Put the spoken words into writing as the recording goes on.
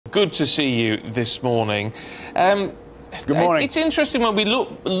Good to see you this morning. Good morning. It's interesting when we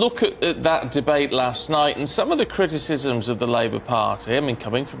look at that debate last night and some of the criticisms of the Labour Party, I mean,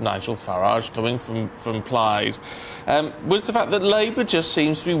 coming from Nigel Farage, coming from Plaid, was the fact that Labour just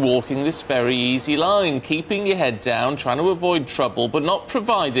seems to be walking this very easy line, keeping your head down, trying to avoid trouble, but not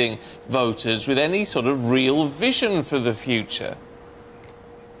providing voters with any sort of real vision for the future.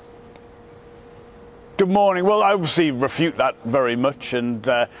 Good morning. Well, I obviously refute that very much, and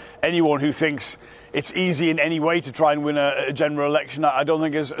anyone who thinks it's easy in any way to try and win a general election, I don't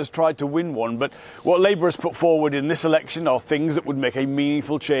think has tried to win one. But what Labour has put forward in this election are things that would make a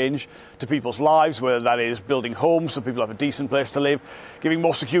meaningful change to people's lives, whether that is building homes so people have a decent place to live, giving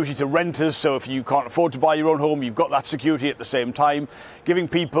more security to renters, so if you can't afford to buy your own home, you've got that security at the same time, giving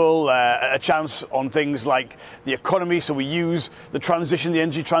people a chance on things like the economy, so we use the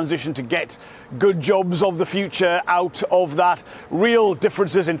energy transition to get good jobs of the future out of that, real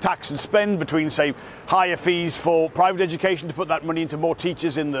differences in tax and spend between, say, higher fees for private education to put that money into more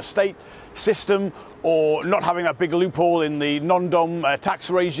teachers in the state system, or not having that big loophole in the non-dom tax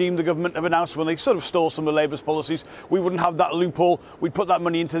regime the government have announced when they sort of stole some of Labour's policies. We wouldn't have that loophole. We'd put that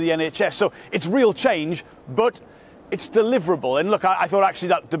money into the NHS. So it's real change, but it's deliverable. And look, I thought actually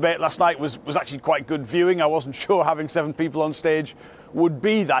that debate last night was actually quite good viewing. I wasn't sure having 7 people on stage would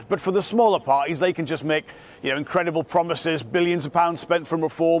be that. But for the smaller parties, they can just make, incredible promises, billions of pounds spent from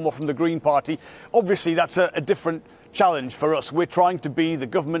Reform or from the Green Party. Obviously, that's a different challenge for us. We're trying to be the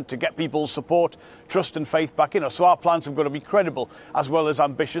government to get people's support, trust and faith back in us. So our plans have got to be credible as well as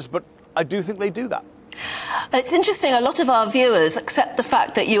ambitious, but I do think they do that. It's interesting, a lot of our viewers accept the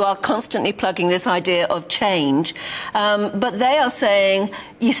fact that you are constantly plugging this idea of change, but they are saying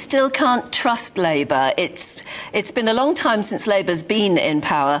you still can't trust Labour. It's been a long time since Labour's been in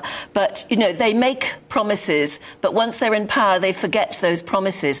power, but, they make promises, but once they're in power, they forget those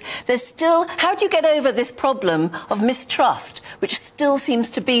promises. There's still, how do you get over this problem of mistrust, which still seems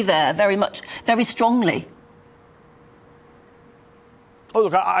to be there very strongly? Oh,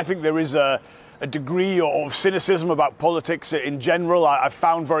 look, I think there is a degree of cynicism about politics in general. I've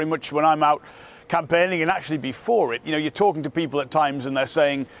found very much when I'm out campaigning and actually before it, you're talking to people at times and they're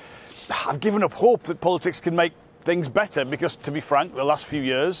saying, I've given up hope that politics can make things better because, to be frank, the last few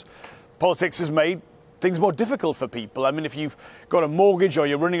years, politics has made things more difficult for people. I mean, if you've got a mortgage or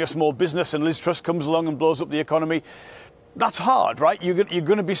you're running a small business and Liz Truss comes along and blows up the economy, that's hard, right? You're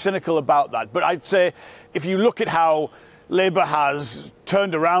going to be cynical about that. But I'd say if you look at how Labour has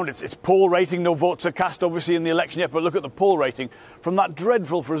turned around its poll rating. No votes are cast, obviously, in the election yet, but look at the poll rating from that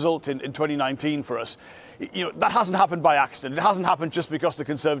dreadful result in 2019 for us. That hasn't happened by accident. It hasn't happened just because the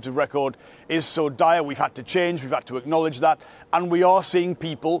Conservative record is so dire. We've had to change. We've had to acknowledge that. And we are seeing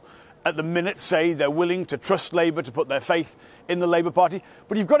people at the minute say they're willing to trust Labour, to put their faith in the Labour Party.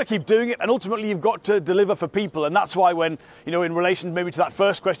 But you've got to keep doing it, and ultimately you've got to deliver for people. And that's why when, in relation maybe to that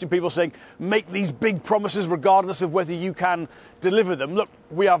first question, people saying, make these big promises regardless of whether you can deliver them. Look,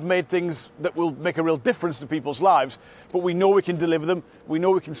 we have made things that will make a real difference to people's lives, but we know we can deliver them. We know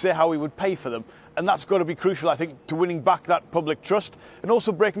we can say how we would pay for them. And that's got to be crucial, I think, to winning back that public trust and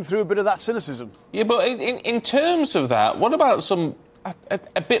also breaking through a bit of that cynicism. Yeah, but in terms of that, what about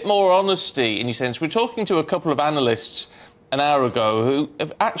a bit more honesty, in a sense? We're talking to a couple of analysts an hour ago who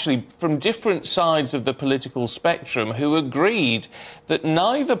have actually, from different sides of the political spectrum, who agreed that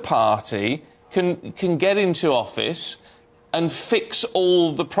neither party can get into office and fix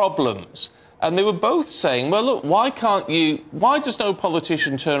all the problems. And they were both saying, well, look, why does no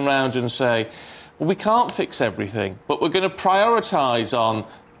politician turn around and say, well, we can't fix everything, but we're going to prioritise on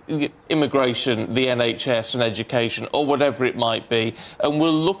immigration, the NHS and education, or whatever it might be, and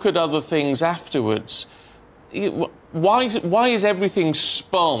we'll look at other things afterwards. Why is everything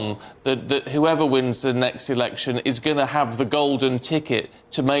spun that whoever wins the next election is going to have the golden ticket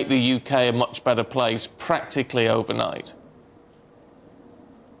to make the UK a much better place practically overnight?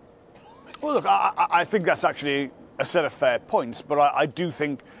 Well, look, I think that's actually a set of fair points, but I do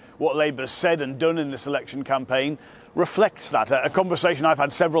think what Labour's said and done in this election campaign reflects that. A conversation I've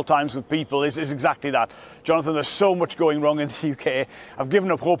had several times with people is exactly that. Jonathan, there's so much going wrong in the UK. I've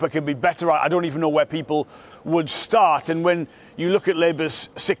given up hope it can be better. I don't even know where people would start. And when you look at Labour's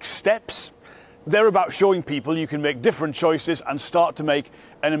 6 steps, they're about showing people you can make different choices and start to make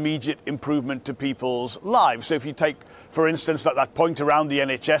an immediate improvement to people's lives. So if you take, for instance, that point around the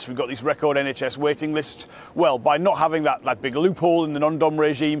NHS, we've got these record NHS waiting lists. Well, by not having that big loophole in the non-dom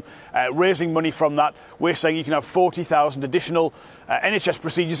regime, raising money from that, we're saying you can have 40,000 additional NHS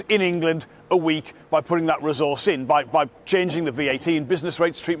procedures in England a week by putting that resource in, by changing the VAT and business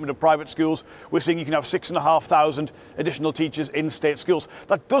rates treatment of private schools. We're seeing you can have 6,500 additional teachers in state schools.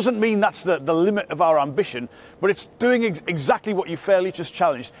 That doesn't mean that's the limit of our ambition, but it's doing exactly what you fairly just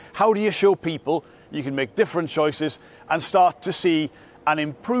challenged. How do you show people you can make different choices and start to see an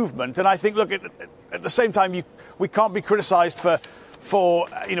improvement? And I think, look, at the same time, we can't be criticised for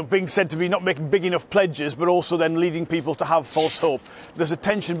being said to be not making big enough pledges, but also then leading people to have false hope. There's a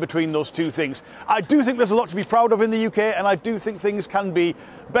tension between those two things. I do think there's a lot to be proud of in the UK, and I do think things can be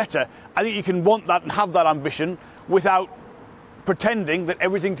better. I think you can want that and have that ambition without pretending that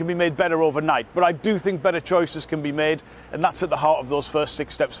everything can be made better overnight. But I do think better choices can be made, and that's at the heart of those first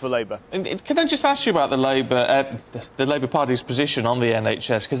 6 steps for Labour. And can I just ask you about the Labour Party's position on the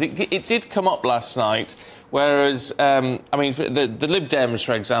NHS? Because it did come up last night. Whereas, the Lib Dems,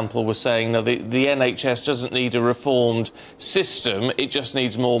 for example, were saying, no, the NHS doesn't need a reformed system, it just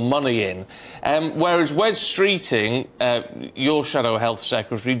needs more money in. Whereas Wes Streeting, your Shadow Health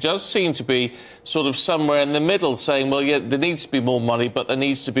Secretary, does seem to be sort of somewhere in the middle, saying, well, yeah, there needs to be more money, but there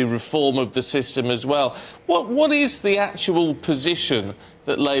needs to be reform of the system as well. What is the actual position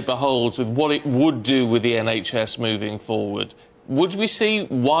that Labour holds with what it would do with the NHS moving forward? Would we see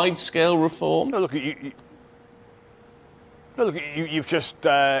wide-scale reform? No, look, you've just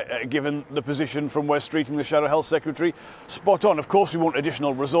given the position from Wes Streeting, the Shadow Health Secretary, spot on. Of course, we want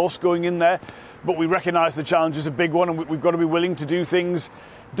additional resource going in there, but we recognise the challenge is a big one, and we've got to be willing to do things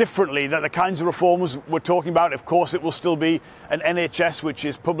differently. That the kinds of reforms we're talking about, of course, it will still be an NHS which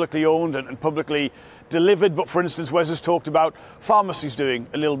is publicly owned and publicly delivered. But for instance, Wes has talked about pharmacies doing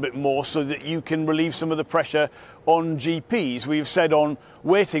a little bit more so that you can relieve some of the pressure on GPs. We've said on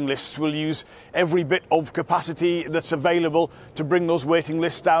waiting lists we'll use every bit of capacity that's available to bring those waiting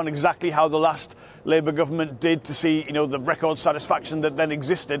lists down, exactly how the last Labour government did, to see the record satisfaction that then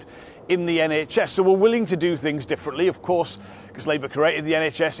existed in the NHS. So we're willing to do things differently, of course, because Labour created the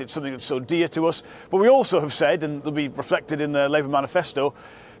NHS. It's something that's so dear to us. But we also have said, and they'll be reflected in the Labour manifesto,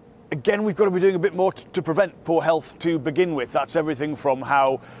 again, we've got to be doing a bit more to prevent poor health to begin with. That's everything from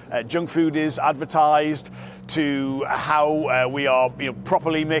how junk food is advertised to how we are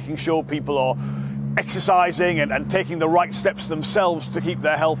properly making sure people are exercising and taking the right steps themselves to keep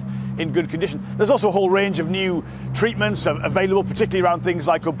their health in good condition. There's also a whole range of new treatments available, particularly around things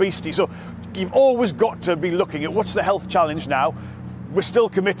like obesity. So you've always got to be looking at what's the health challenge now. We're still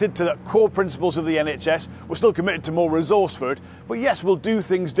committed to the core principles of the NHS. We're still committed to more resource for it. But yes, we'll do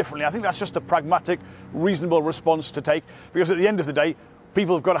things differently. I think that's just a pragmatic, reasonable response to take, because at the end of the day,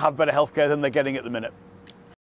 people have got to have better healthcare than they're getting at the minute.